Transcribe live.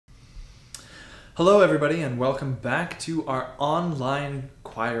Hello everybody and welcome back to our online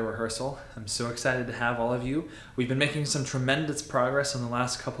choir rehearsal. I'm so excited to have all of you. We've been making some tremendous progress in the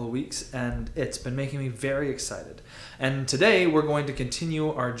last couple of weeks and it's been making me very excited. And today we're going to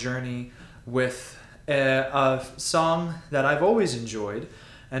continue our journey with a song that I've always enjoyed,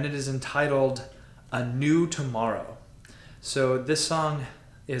 and it is entitled A New Tomorrow. So this song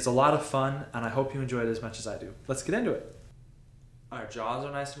is a lot of fun and I hope you enjoy it as much as I do. Let's get into it. Our jaws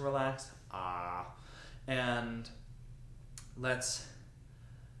are nice and relaxed. And let's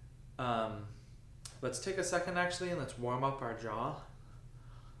take a second actually and let's warm up our jaw.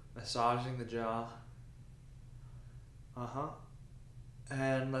 Massaging the jaw.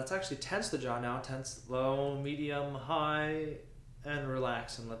 And let's actually tense the jaw now. Tense low, medium, high, and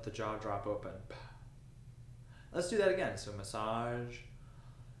relax and let the jaw drop open. Let's do that again. So massage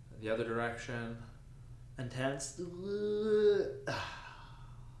the other direction and tense.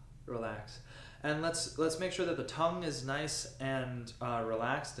 Relax. And let's make sure that the tongue is nice and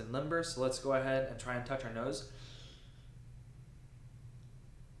relaxed and limber. So let's go ahead and try and touch our nose.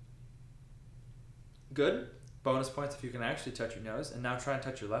 Good. Bonus points if you can actually touch your nose. And now try and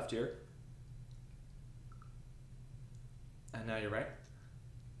touch your left ear. And now your right.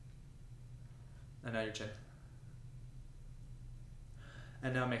 And now your chin.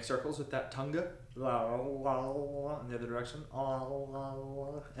 And now make circles with that tongue. In the other direction.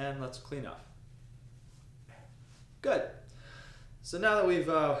 And let's clean up. Good. So now that we've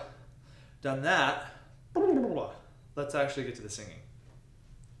done that, let's actually get to the singing.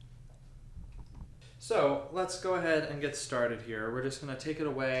 So let's go ahead and get started here. We're just going to take it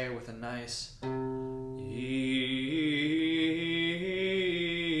away with a nice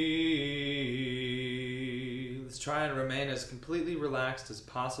Let's try and remain as completely relaxed as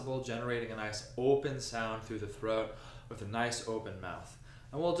possible, generating a nice open sound through the throat with a nice open mouth.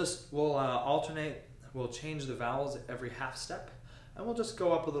 And we'll alternate. We'll change the vowels every half step, and we'll just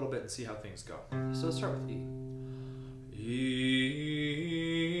go up a little bit and see how things go. So let's start with E. E,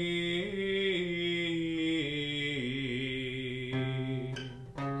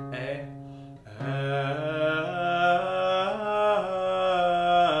 A,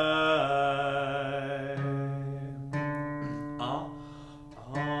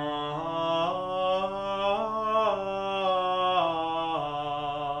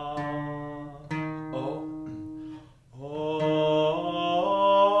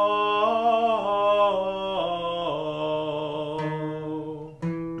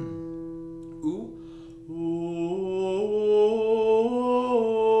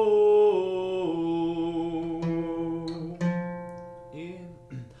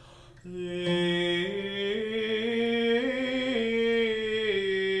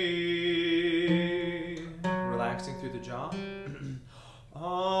 relaxing through the jaw.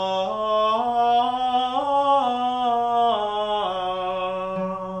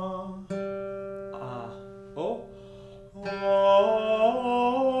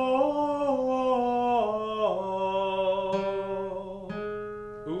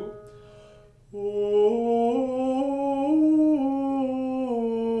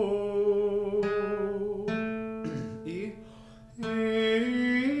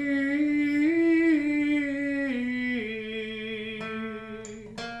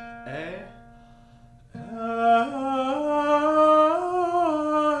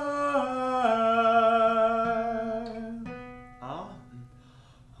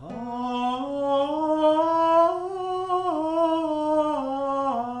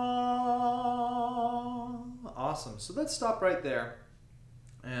 Awesome. So let's stop right there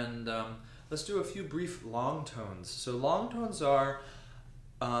and let's do a few brief long tones. So long tones are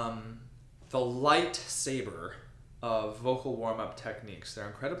the lightsaber of vocal warm-up techniques. They're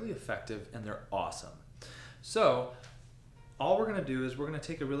incredibly effective and they're awesome. So all we're going to do is we're going to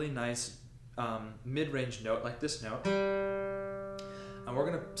take a really nice mid-range note like this note, and we're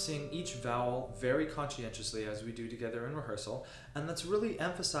going to sing each vowel very conscientiously as we do together in rehearsal. And let's really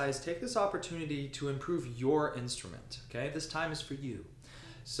emphasize, take this opportunity to improve your instrument, okay? This time is for you.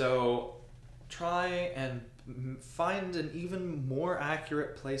 So try and find an even more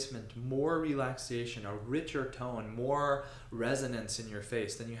accurate placement, more relaxation, a richer tone, more resonance in your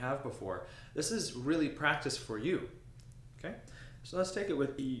face than you have before. This is really practice for you, okay? So let's take it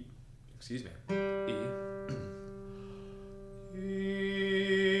with E, excuse me, E.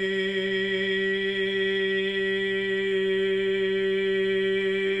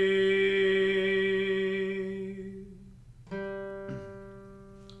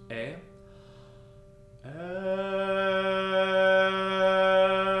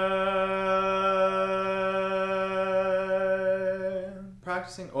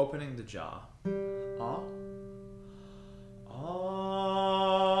 practicing opening the jaw. Ah.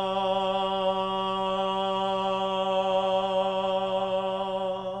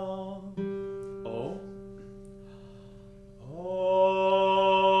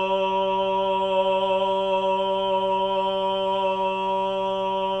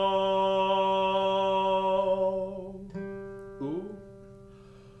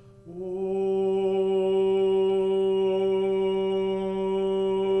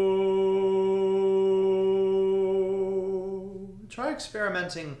 Try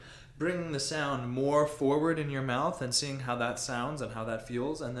experimenting bringing the sound more forward in your mouth and seeing how that sounds and how that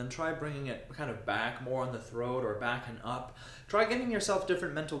feels, and then try bringing it kind of back more on the throat or back and up. Try giving yourself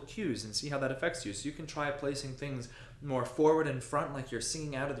different mental cues and see how that affects you. So you can try placing things more forward and front like you're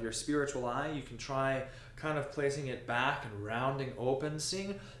singing out of your spiritual eye. You can try kind of placing it back and rounding open,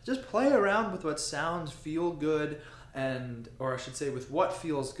 just play around with what sounds feel good, or I should say with what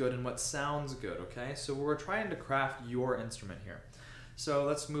feels good and what sounds good, okay? So we're trying to craft your instrument here. So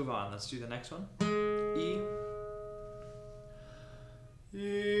let's move on. Let's do the next one. E.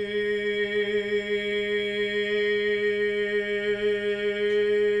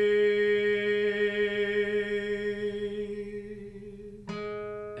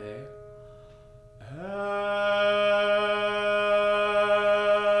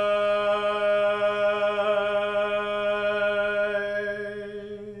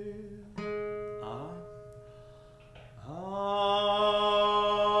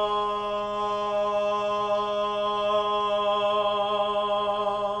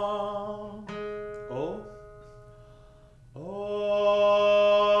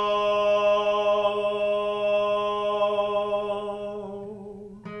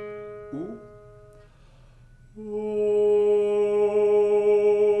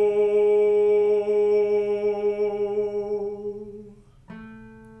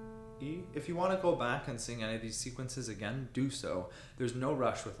 If you want to go back and sing any of these sequences again, do so. There's no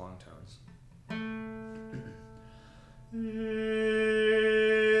rush with long tones.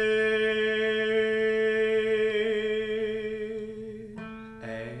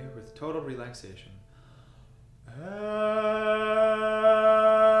 A with total relaxation.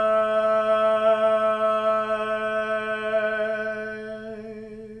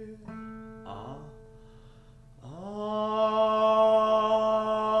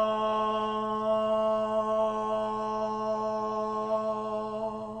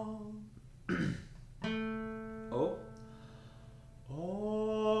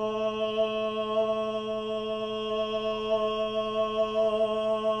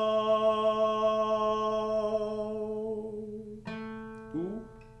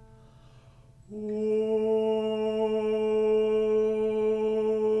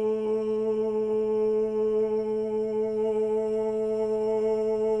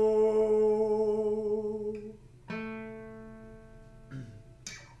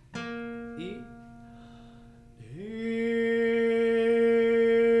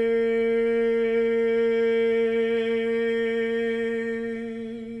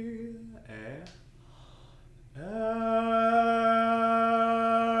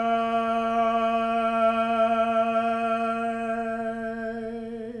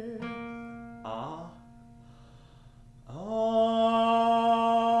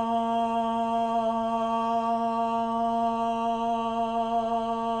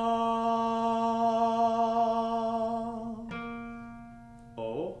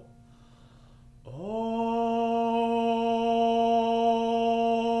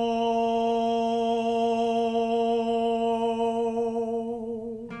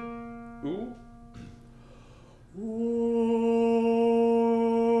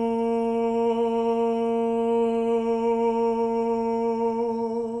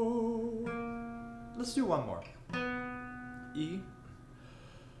 Let's do one more. E.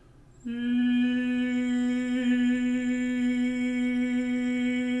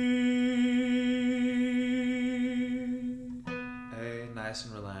 A, nice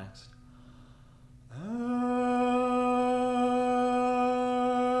and relaxed.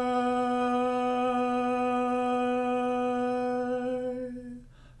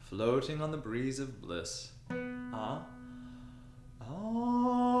 Floating on the breeze of bliss. Ah.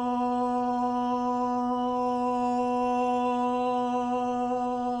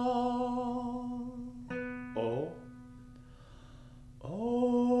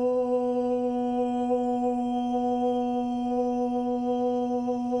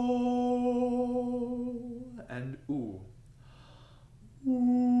 And ooh.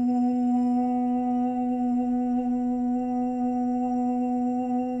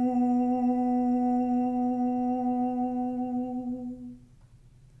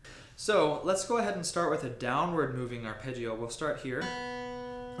 So let's go ahead and start with a downward moving arpeggio. We'll start here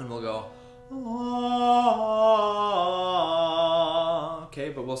and we'll go. Okay,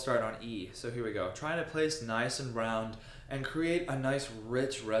 but we'll start on E. So here we go. Trying to place nice and round and create a nice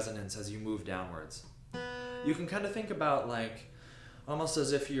rich resonance as you move downwards. You can kind of think about like almost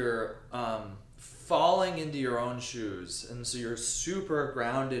as if you're falling into your own shoes, and so you're super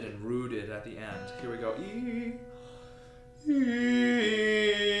grounded and rooted at the end. Here we go. E. E.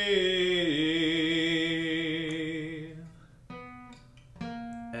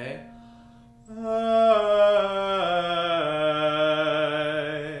 A.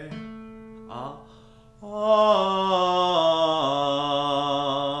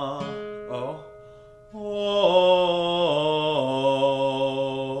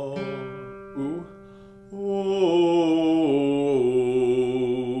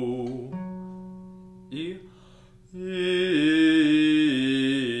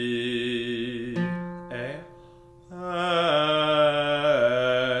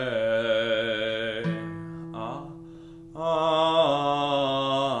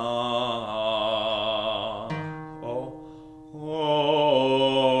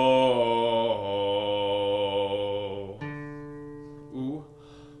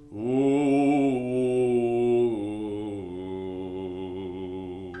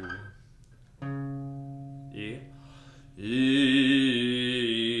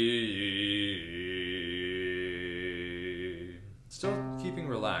 Still keeping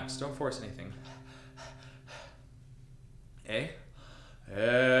relaxed, don't force anything. A.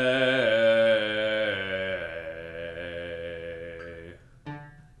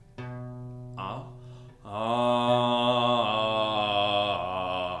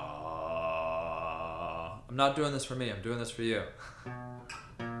 I'm not doing this for me, I'm doing this for you.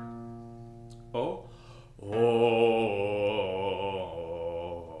 O.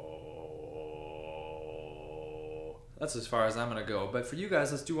 That's as far as I'm gonna go, but for you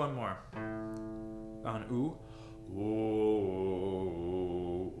guys, let's do one more. On oo.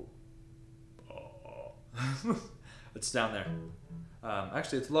 It's down there.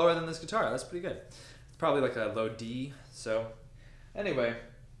 Actually, it's lower than this guitar. That's pretty good. It's probably like a low D. So, anyway,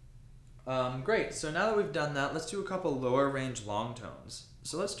 great. So now that we've done that, let's do a couple lower range long tones.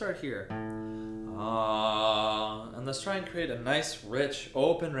 So let's start here. And let's try and create a nice, rich,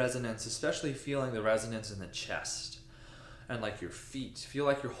 open resonance, especially feeling the resonance in the chest and like your feet. Feel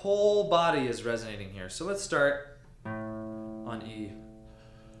like your whole body is resonating here. So let's start on E.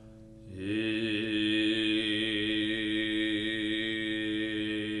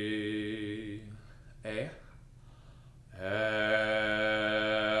 A.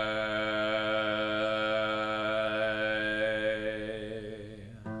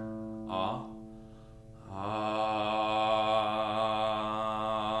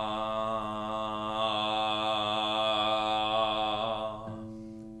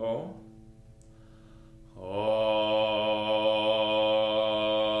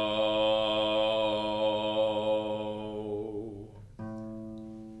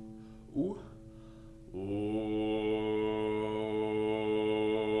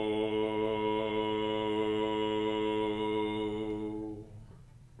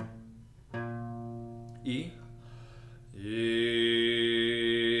 E.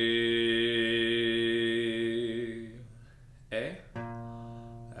 A.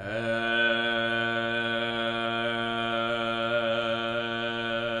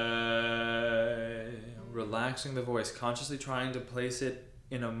 Relaxing the voice, consciously trying to place it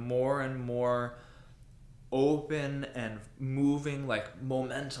in a more and more open and moving, like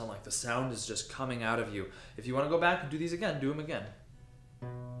momentum, like the sound is just coming out of you. If you want to go back and do these again, do them again.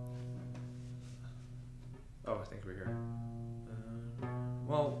 Oh, I think we're here.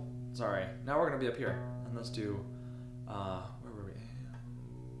 Well, sorry. Now we're going to be up here. And let's do, where were we?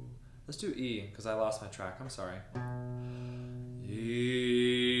 Let's do E, because I lost my track. I'm sorry.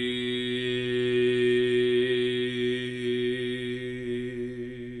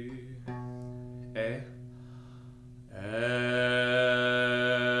 A.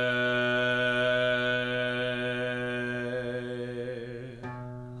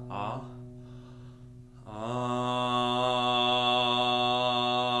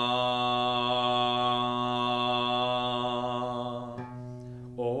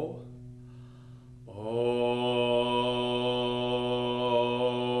 O.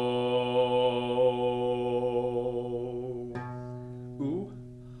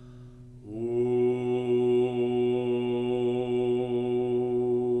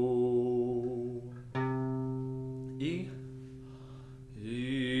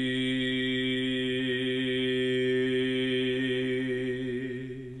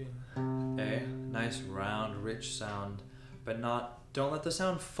 nice round, rich sound, but don't let the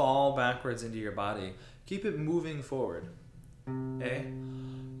sound fall backwards into your body. Keep it moving forward. A.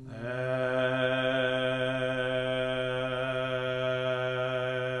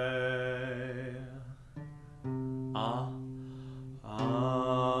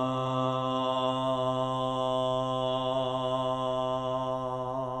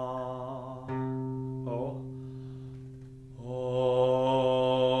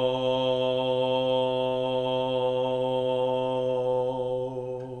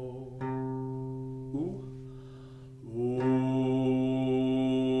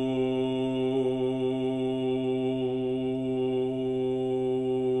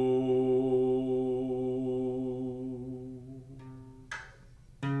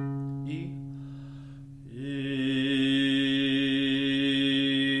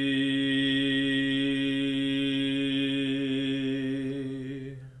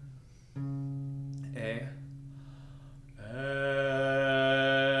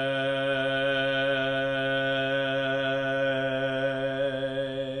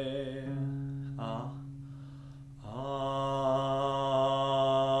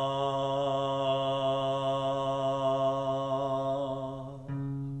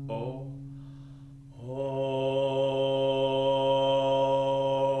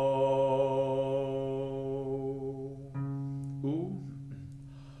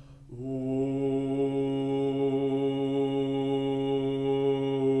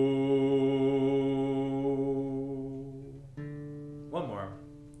 One more.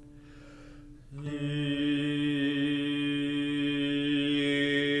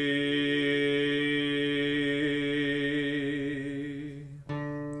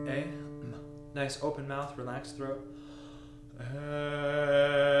 A. Nice open mouth, relaxed throat.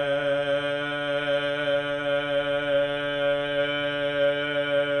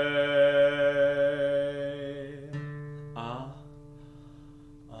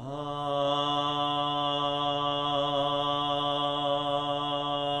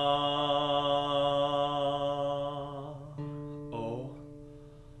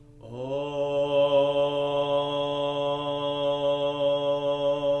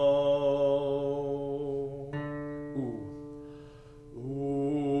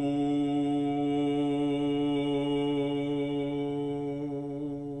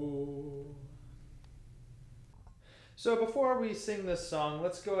 So before we sing this song,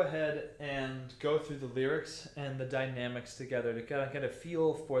 let's go ahead and go through the lyrics and the dynamics together to kind of get a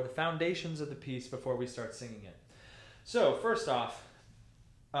feel for the foundations of the piece before we start singing it. So first off,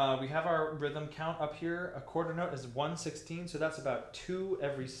 we have our rhythm count up here. A quarter note is 1/16, so that's about 2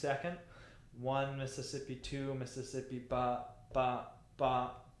 every second. 1 Mississippi, 2 Mississippi, ba, ba,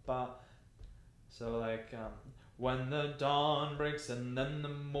 ba, ba. So like, when the dawn breaks and then the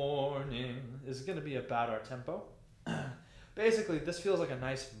morning is going to be about our tempo. Basically, this feels like a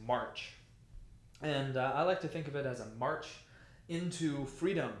nice march. And I like to think of it as a march into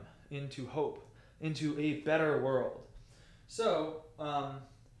freedom, into hope, into a better world. So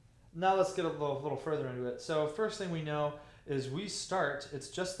now let's get a little further into it. So first thing we know is we start, it's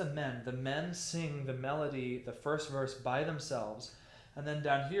just the men. The men sing the melody, the first verse by themselves. And then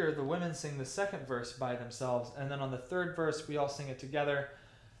down here, the women sing the second verse by themselves. And then on the third verse, we all sing it together.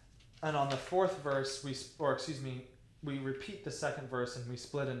 And on the fourth verse, we repeat the second verse and we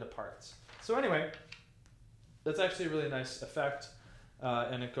split into parts. So anyway, that's actually a really nice effect,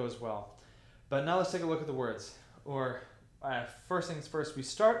 and it goes well. But now let's take a look at the words. First things first, we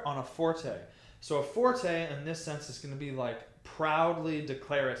start on a forte. So a forte in this sense is going to be like proudly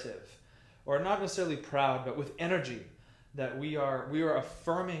declarative, or not necessarily proud, but with energy, that we are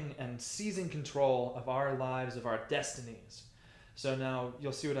affirming and seizing control of our lives, of our destinies. So now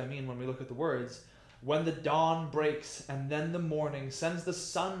you'll see what I mean when we look at the words. When the dawn breaks and then the morning sends the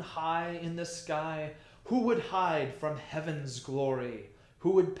sun high in the sky, who would hide from heaven's glory?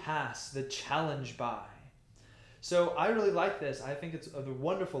 Who would pass the challenge by? So I really like this. I think it's the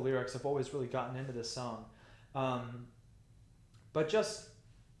wonderful lyrics. I've always really gotten into this song. But just,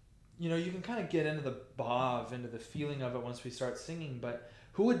 you can kind of get into the bhav, into the feeling of it once we start singing. But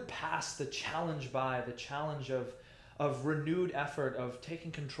who would pass the challenge by, the challenge of renewed effort, of taking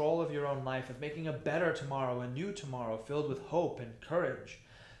control of your own life, of making a better tomorrow, a new tomorrow filled with hope and courage.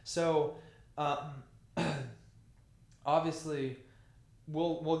 So obviously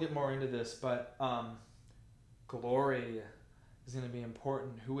we'll get more into this, but glory is going to be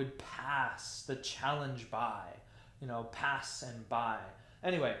important. Who would pass the challenge by, pass and by.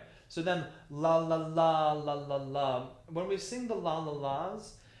 Anyway, so then la la la la la la. When we sing the la la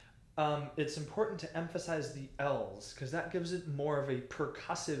las, it's important to emphasize the L's because that gives it more of a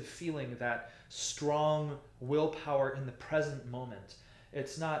percussive feeling, that strong willpower in the present moment.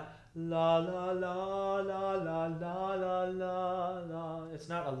 It's not la la la la la la la la la. It's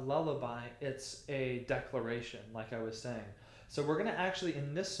not a lullaby, it's a declaration, like I was saying. So we're going to actually,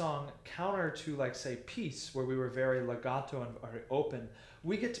 in this song, counter to, like, say, Peace, where we were very legato and very open,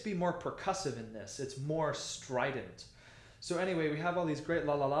 we get to be more percussive in this. It's more strident. So anyway, we have all these great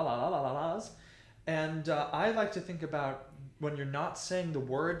la la la la la la la la's, and I like to think about when you're not saying the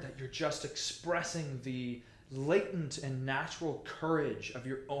word, that you're just expressing the latent and natural courage of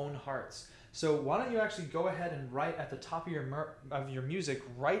your own hearts. So why don't you actually go ahead and write at the top of your music,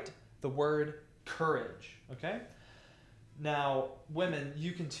 write the word courage, okay? Now, women,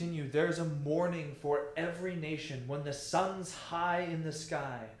 you continue. There's a morning for every nation when the sun's high in the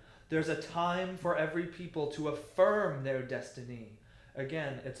sky. There's a time for every people to affirm their destiny.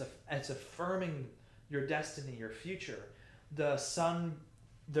 Again, it's affirming your destiny, your future. There's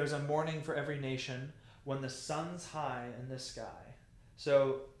a morning for every nation when the sun's high in the sky.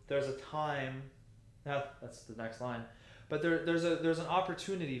 So there's a time, that's the next line, but there's an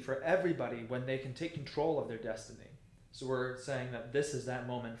opportunity for everybody when they can take control of their destiny. So we're saying that this is that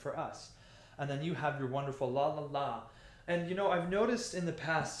moment for us. And then you have your wonderful la la la. And you know, I've noticed in the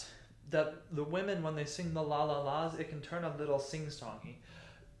past that the women, when they sing the la la la's, it can turn a little sing-songy.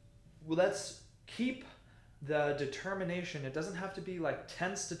 Well, let's keep the determination. It doesn't have to be like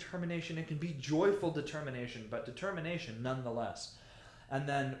tense determination. It can be joyful determination, but determination nonetheless. And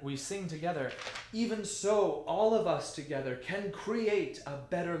then we sing together, even so, all of us together can create a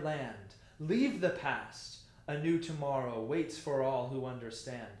better land. Leave the past. A new tomorrow waits for all who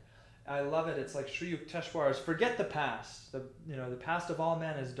understand. I love it. It's like Sri Yukteswar's, forget the past. The past of all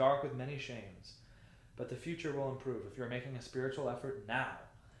men is dark with many shames, but the future will improve if you're making a spiritual effort now.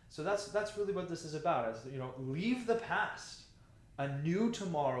 So that's really what this is about. Is, leave the past. A new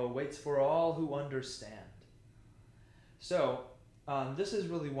tomorrow waits for all who understand. So this is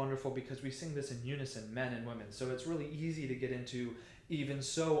really wonderful because we sing this in unison, men and women. So it's really easy to get into even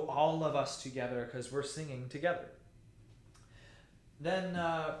so, all of us together, because we're singing together. Then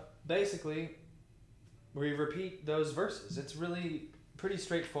basically we repeat those verses. It's really pretty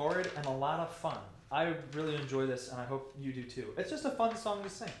straightforward and a lot of fun. I really enjoy this, and I hope you do too. It's just a fun song to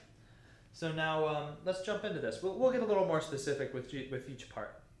sing. So now let's jump into this. We'll get a little more specific with each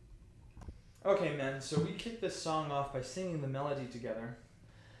part. Okay, men, so we kick this song off by singing the melody together,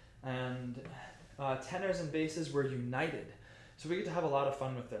 and tenors and basses were united. So we get to have a lot of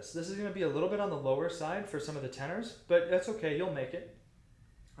fun with this. This is going to be a little bit on the lower side for some of the tenors, but that's okay, you'll make it.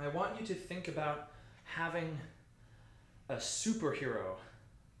 I want you to think about having a superhero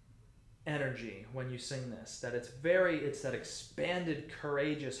energy when you sing this, that it's that expanded,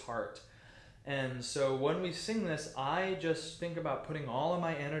 courageous heart. And so when we sing this, I just think about putting all of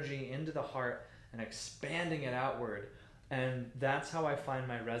my energy into the heart and expanding it outward. And that's how I find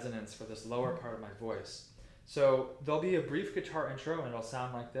my resonance for this lower part of my voice. So there'll be a brief guitar intro and it'll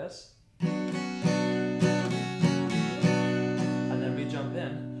sound like this. And then we jump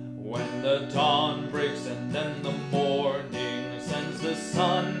in. When the dawn breaks and then the morning sends the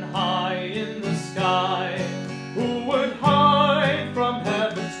sun high in the sky, who would hide from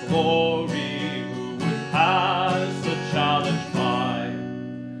heaven's glory? Who would pass the challenge by?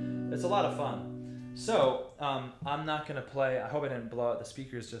 It's a lot of fun. So I'm not going to play. I hope I didn't blow out the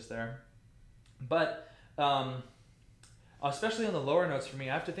speakers just there. But especially on the lower notes for me,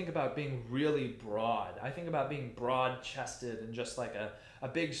 I have to think about being really broad. I think about being broad-chested and just like a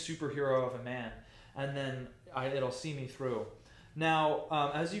big superhero of a man, and then it'll see me through.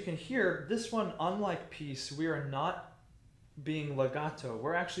 Now, as you can hear, this one, unlike Peace, we are not being legato.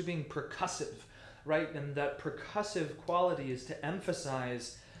 We're actually being percussive, right? And that percussive quality is to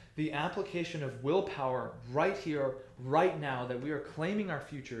emphasize the application of willpower right here, right now, that we are claiming our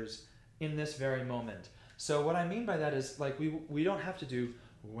futures in this very moment. So what I mean by that is, like, we don't have to do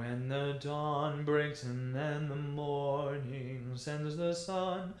when the dawn breaks and then the morning sends the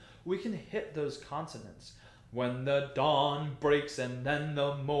sun. We can hit those consonants. When the dawn breaks and then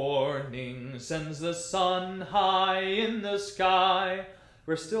the morning sends the sun high in the sky.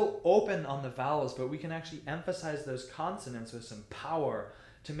 We're still open on the vowels, but we can actually emphasize those consonants with some power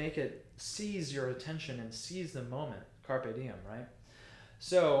to make it seize your attention and seize the moment. Carpe diem, right?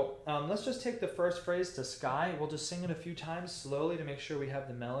 So let's just take the first phrase to sky. We'll just sing it a few times slowly to make sure we have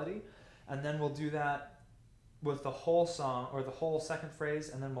the melody. And then we'll do that with the whole song, or the whole second phrase,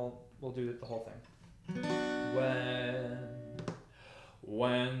 and then we'll do the whole thing.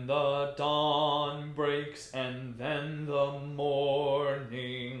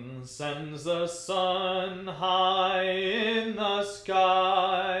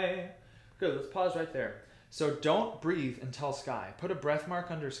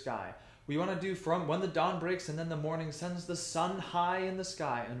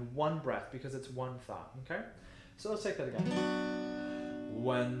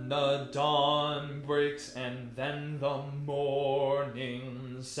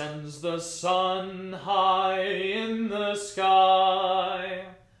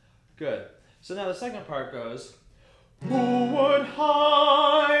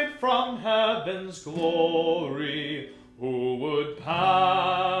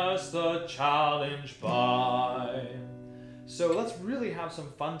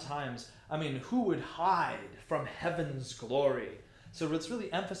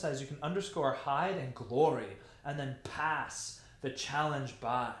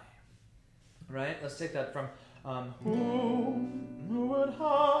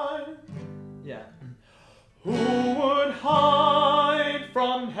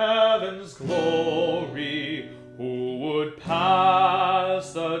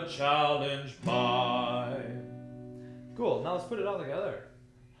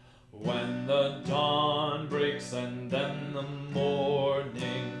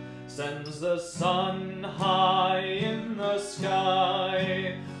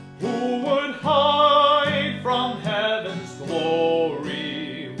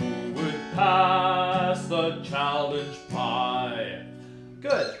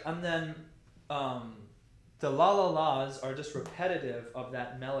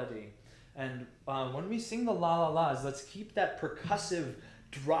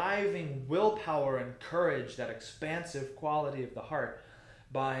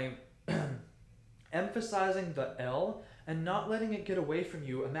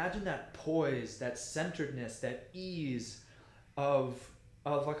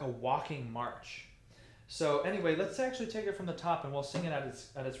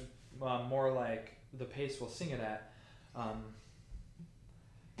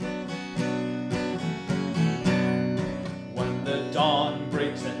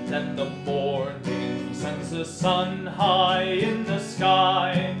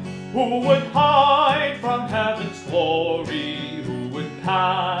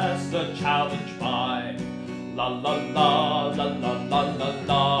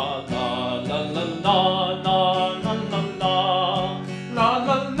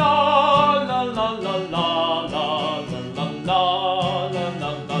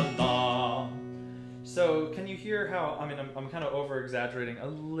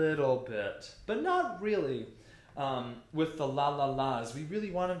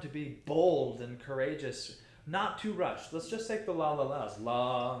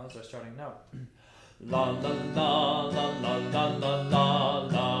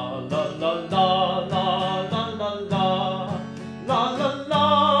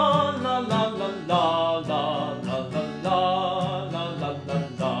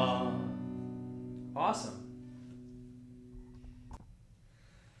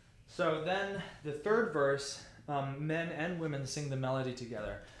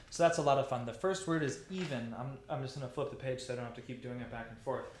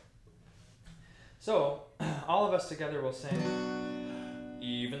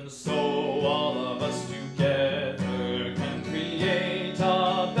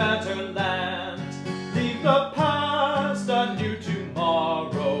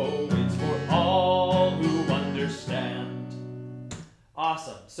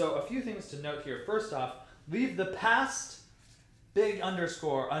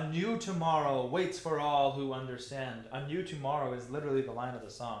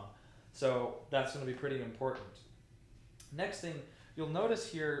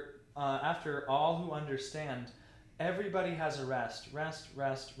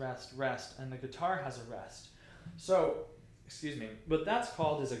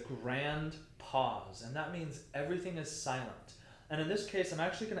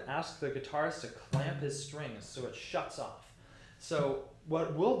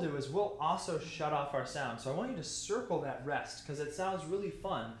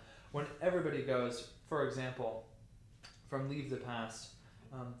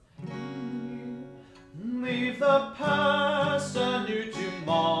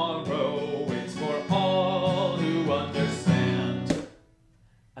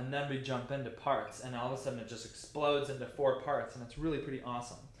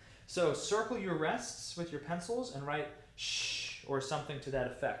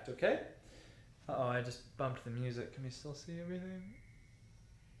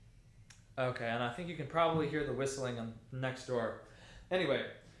 Okay, and I think you can probably hear the whistling on next door. Anyway,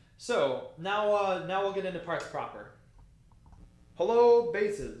 so now we'll get into parts proper. Hello,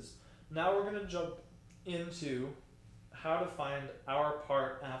 basses. Now we're gonna jump into how to find our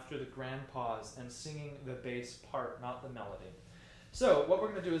part after the grand pause and singing the bass part, not the melody. So what we're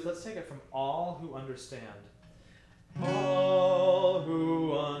gonna do is let's take it from all who understand. All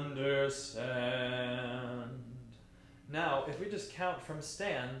who understand. Now, if we just count from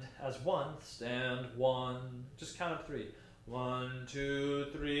stand as one, stand, one, just count up three. 1, 2,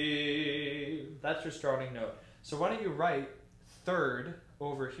 3. That's your starting note. So why don't you write third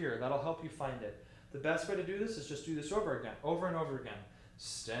over here? That'll help you find it. The best way to do this is just do this over again, over and over again.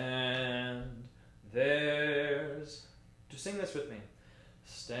 Stand, there's. Just sing this with me.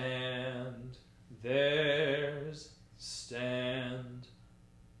 Stand, there's, stand,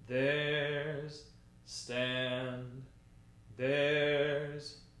 there's, stand,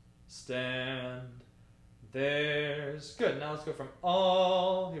 there's, stand, there's. Good. Now let's go from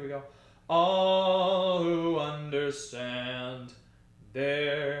all. Here we go. All who understand.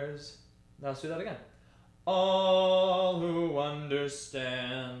 There's. Now let's do that again. All who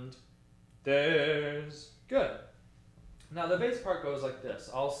understand. There's. Good. Now the bass part goes like this.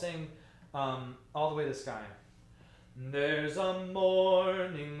 I'll sing all the way to sky. There's a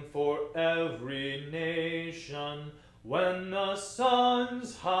morning for every nation when the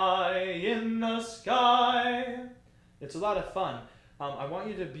sun's high in the sky. It's a lot of fun. I want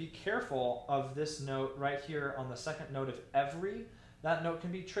you to be careful of this note right here on the second note of every. That note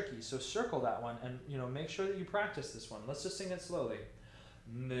can be tricky, so circle that one and make sure that you practice this one. Let's just sing it slowly.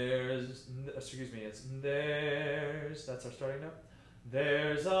 There's, excuse me, it's there's, that's our starting note.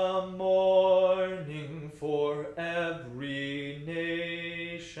 There's a morning for every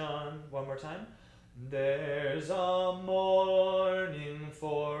nation. One more time. There's a morning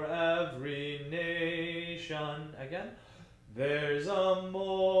for every nation. Again. There's a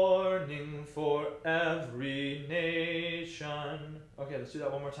morning for every nation. Okay, let's do that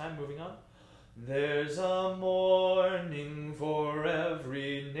one more time, moving on. There's a morning for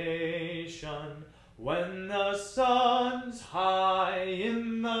every nation when the sun's high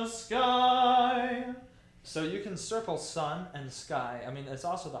in the sky. So you can circle sun and sky. I mean, it's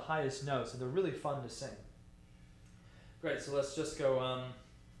also the highest note, so they're really fun to sing. Great, so let's just go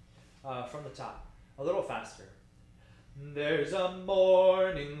from the top, a little faster. There's a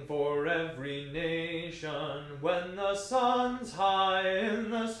morning for every nation when the sun's high in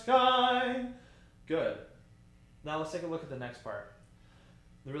the sky. Good. Now let's take a look at the next part.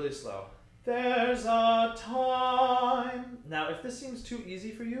 Really slow. There's a time. Now, if this seems too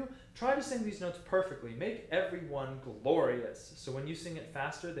easy for you, try to sing these notes perfectly. Make everyone glorious. So when you sing it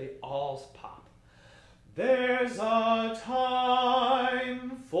faster, they all pop. There's a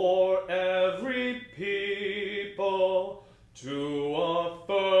time for every people to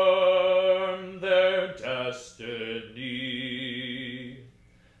affirm their destiny.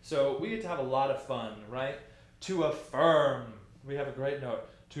 So we get to have a lot of fun, right? To affirm. We have a great note.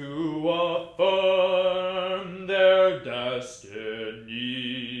 To affirm their destiny.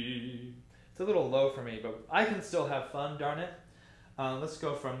 It's a little low for me, but I can still have fun, darn it. Let's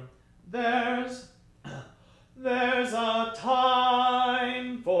go from there's a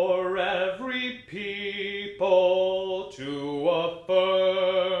time for every people to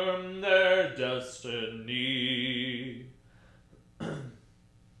affirm their destiny.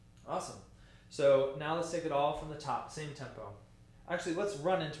 Awesome. So now let's take it all from the top, same tempo. Actually, let's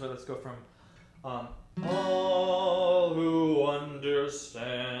run into it. Let's go from all who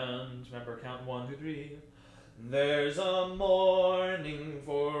understand. Remember, count 1, 2, 3. There's a morning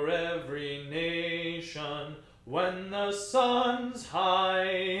for every nation when the sun's high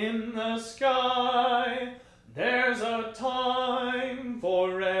in the sky. There's a time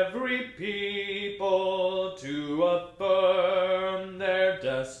for every people to affirm their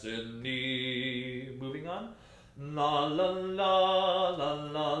destiny. Moving on. La la la la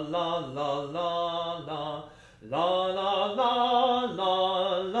la la la la la la la la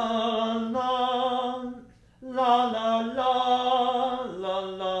la la la. La la la la la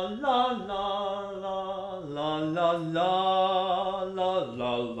la la la la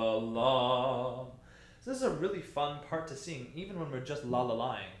la la la. So this is a really fun part to sing, even when we're just la la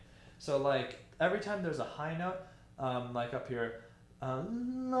lying. So like every time there's a high note, like up here,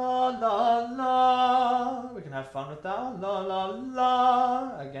 la la la. We can have fun with that. La la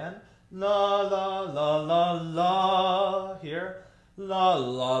la. Again, la la la la la. Here. La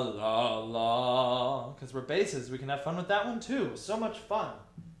la la la. Because we're basses, we can have fun with that one too. So much fun.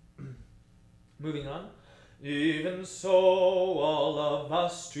 Moving on. Even so, all of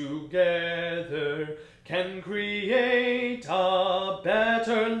us together can create a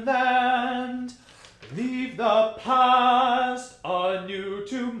better land. Leave the past, a new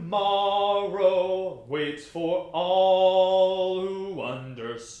tomorrow waits for all who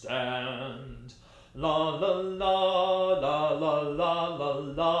understand. La la la la la la la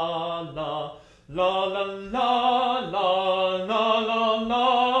la la la la la la la la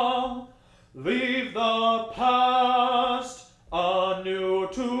la. Leave the past, a new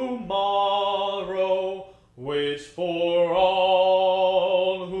tomorrow waits for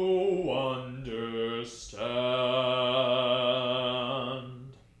all who understand.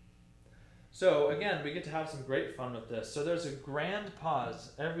 So again, we get to have some great fun with this. So there's a grand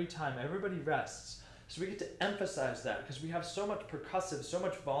pause every time everybody rests. So we get to emphasize that because we have so much percussive, so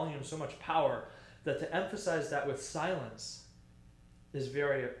much volume, so much power that to emphasize that with silence is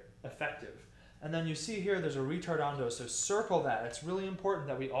very effective. And then you see here there's a retardando, so circle that. It's really important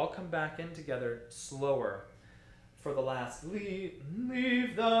that we all come back in together slower for the last.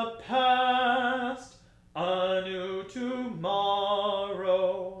 Leave the past, a new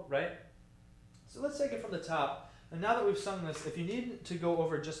tomorrow, right? So let's take it from the top. And now that we've sung this, if you need to go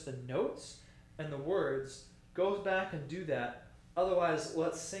over just the notes and the words, go back and do that. Otherwise,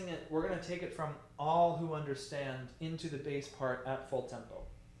 let's sing it. We're going to take it from all who understand into the bass part at full tempo.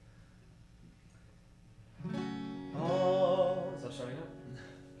 All, so starting up.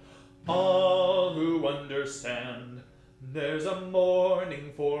 All who understand, there's a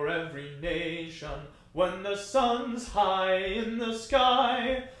morning for every nation. When the sun's high in the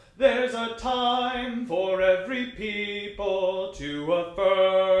sky, there's a time for every people to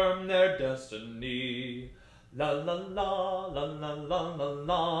affirm their destiny. La la la la la la la la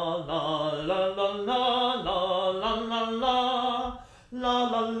la la la la la la la la. La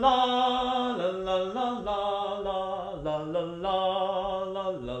la la la la la la la la la la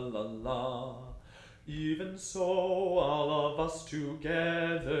la la la. Even so, all of us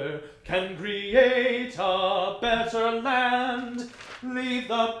together can create a better land. Leave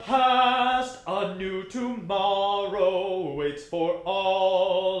the past, a new tomorrow waits for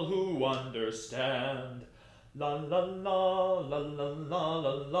all who understand. La la la la la la la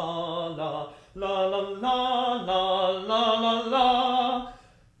la la la la la la la la.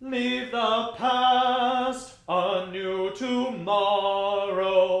 Leave the past, a new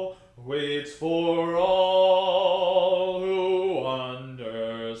tomorrow waits for all who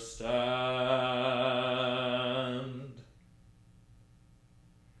understand.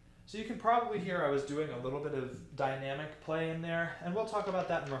 So you can probably hear I was doing a little bit of dynamic play in there, and we'll talk about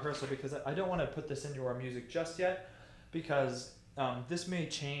that in rehearsal because I don't want to put this into our music just yet because this may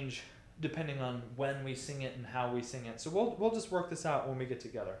change depending on when we sing it and how we sing it. So we'll just work this out when we get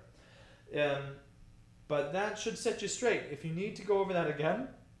together. But that should set you straight. If you need to go over that again,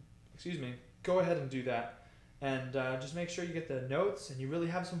 go ahead and do that. And just make sure you get the notes and you really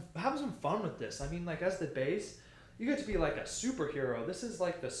have some fun with this. I mean, like as the bass, you get to be like a superhero. This is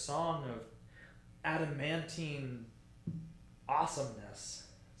like the song of adamantine awesomeness.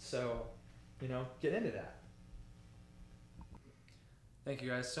 So, get into that. Thank you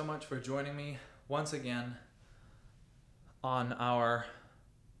guys so much for joining me once again on our,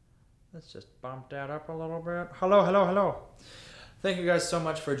 let's just bump that up a little bit. Hello, hello, hello. Thank you guys so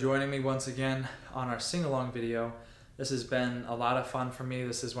much for joining me once again on our sing-along video. This has been a lot of fun for me.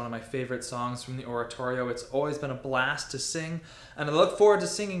 This is one of my favorite songs from the oratorio. It's always been a blast to sing, and I look forward to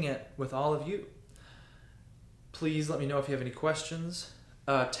singing it with all of you. Please let me know if you have any questions.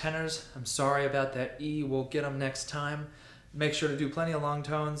 Tenors, I'm sorry about that E. We'll get them next time. Make sure to do plenty of long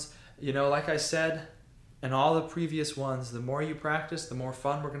tones. Like I said, in all the previous ones, the more you practice, the more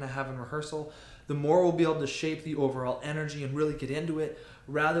fun we're going to have in rehearsal, the more we'll be able to shape the overall energy and really get into it,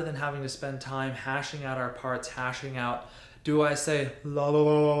 rather than having to spend time hashing out our parts, hashing out, do I say la la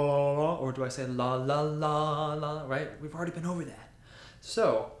la la la la, or do I say la la la la, right? We've already been over that.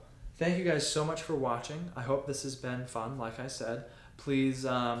 So, thank you guys so much for watching. I hope this has been fun, like I said. Please,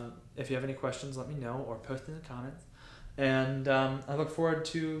 if you have any questions, let me know or post in the comments. And I look forward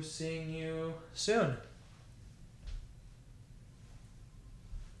to seeing you soon.